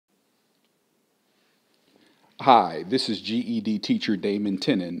Hi, this is GED teacher Damon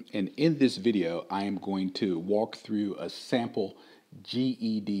Tennant, and in this video I am going to walk through a sample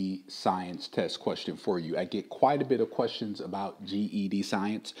GED science test question for you. I get quite a bit of questions about GED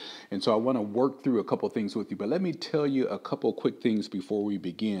science, and so I want to work through a couple things with you, but let me tell you a couple quick things before we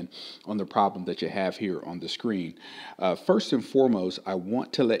begin on the problem that you have here on the screen. First and foremost, I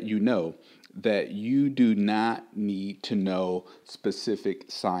want to let you know that you do not need to know specific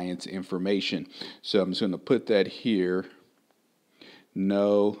science information. So I'm just going to put that here.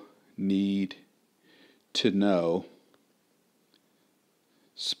 No need to know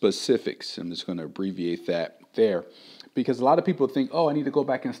specifics. I'm just going to abbreviate that there, because a lot of people think, oh, I need to go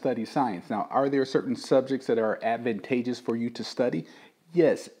back and study science. Now, are there certain subjects that are advantageous for you to study?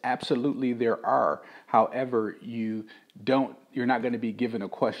 Yes, absolutely there are. However, you're not going to be given a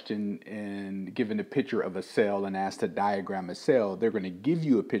question and given a picture of a cell and asked to diagram a cell. They're going to give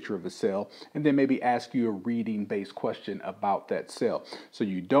you a picture of a cell and then maybe ask you a reading-based question about that cell. So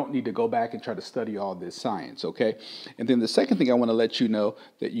you don't need to go back and try to study all this science, okay? And then the second thing I want to let you know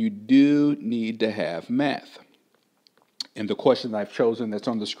that you do need to have math. And the question that I've chosen that's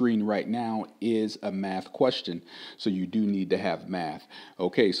on the screen right now is a math question. So you do need to have math.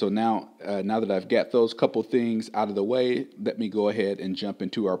 Okay, so now that I've got those couple things out of the way, let me go ahead and jump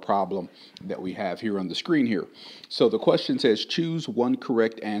into our problem that we have here on the screen here. So the question says, choose one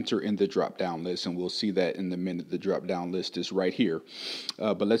correct answer in the drop-down list. And we'll see that in a minute. The drop-down list is right here.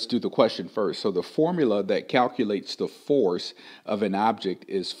 But let's do the question first. So the formula that calculates the force of an object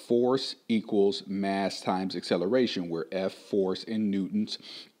is force equals mass times acceleration, where F, force in newtons,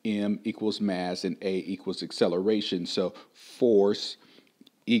 M equals mass, and A equals acceleration. So force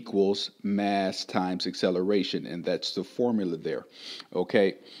equals mass times acceleration, and that's the formula there.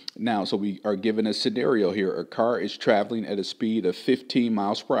 Okay, now, so we are given a scenario here. A car is traveling at a speed of 15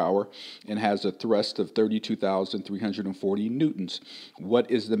 miles per hour and has a thrust of 32,340 newtons.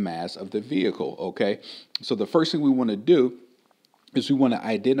 What is the mass of the vehicle? Okay, so the first thing we want to do is we want to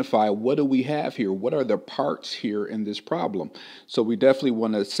identify, what do we have here? What are the parts here in this problem? So we definitely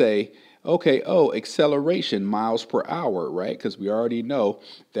want to say, okay, acceleration, miles per hour, right? Because we already know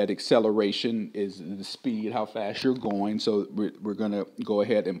that acceleration is the speed, how fast you're going. So we're going to go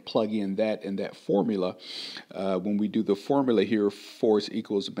ahead and plug in that formula. When we do the formula here, force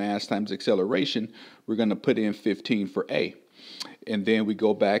equals mass times acceleration, we're going to put in 15 for A. And then we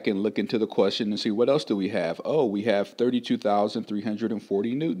go back and look into the question and see, what else do we have? Oh, we have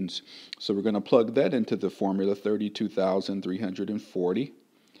 32,340 newtons. So we're going to plug that into the formula, 32,340.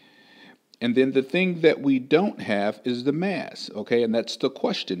 And then the thing that we don't have is the mass, okay? And that's the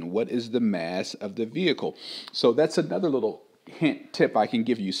question. What is the mass of the vehicle? So that's another little tip I can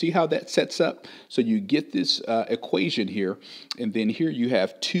give you. See how that sets up? So you get this equation here, and then here you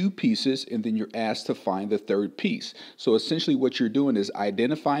have two pieces, and then you're asked to find the third piece. So essentially what you're doing is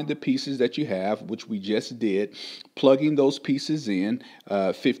identifying the pieces that you have, which we just did, plugging those pieces in,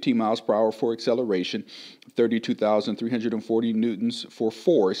 15 miles per hour for acceleration, 32,340 newtons for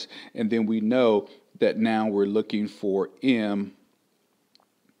force, and then we know that now we're looking for M.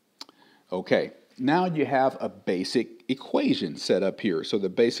 Okay. Now you have a basic equation set up here. So the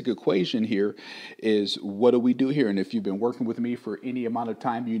basic equation here is, what do we do here? And if you've been working with me for any amount of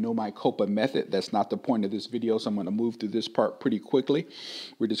time, you know my COPA method. That's not the point of this video, so I'm going to move through this part pretty quickly.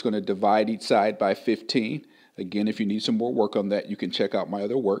 We're just going to divide each side by 15. Again, if you need some more work on that, you can check out my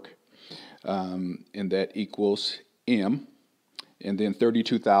other work. And that equals M. And then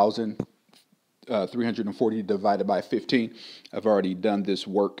 32,340 divided by 15. I've already done this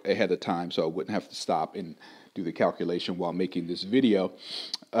work ahead of time, so I wouldn't have to stop and do the calculation while making this video.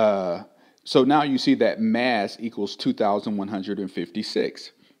 So now you see that mass equals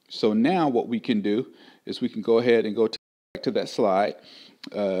 2,156. So now what we can do is we can go ahead and go back to that slide.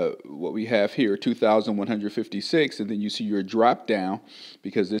 What we have here, 2,156, and then you see your drop down,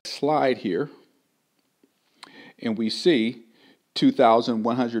 because this slide here, and we see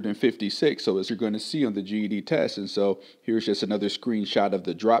 2,156, so as you're going to see on the GED test. And so here's just another screenshot of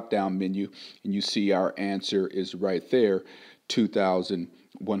the drop-down menu, and you see our answer is right there,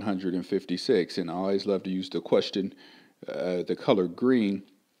 2,156. And I always love to use the question, the color green,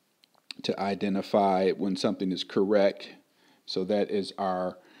 to identify when something is correct. So that is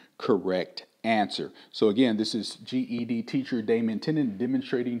our correct answer. So again, this is GED teacher Damon Tennant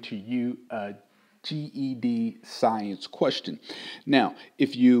demonstrating to you a GED science question. Now,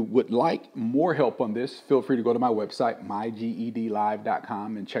 if you would like more help on this, feel free to go to my website,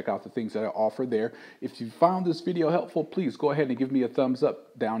 mygedlive.com, and check out the things that I offer there. If you found this video helpful, please go ahead and give me a thumbs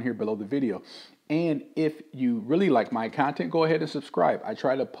up down here below the video. And if you really like my content, go ahead and subscribe. I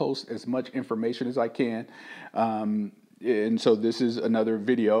try to post as much information as I can. And so this is another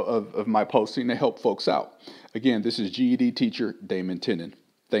video of my posting to help folks out. Again, this is GED teacher Damon Tennant.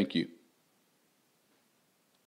 Thank you.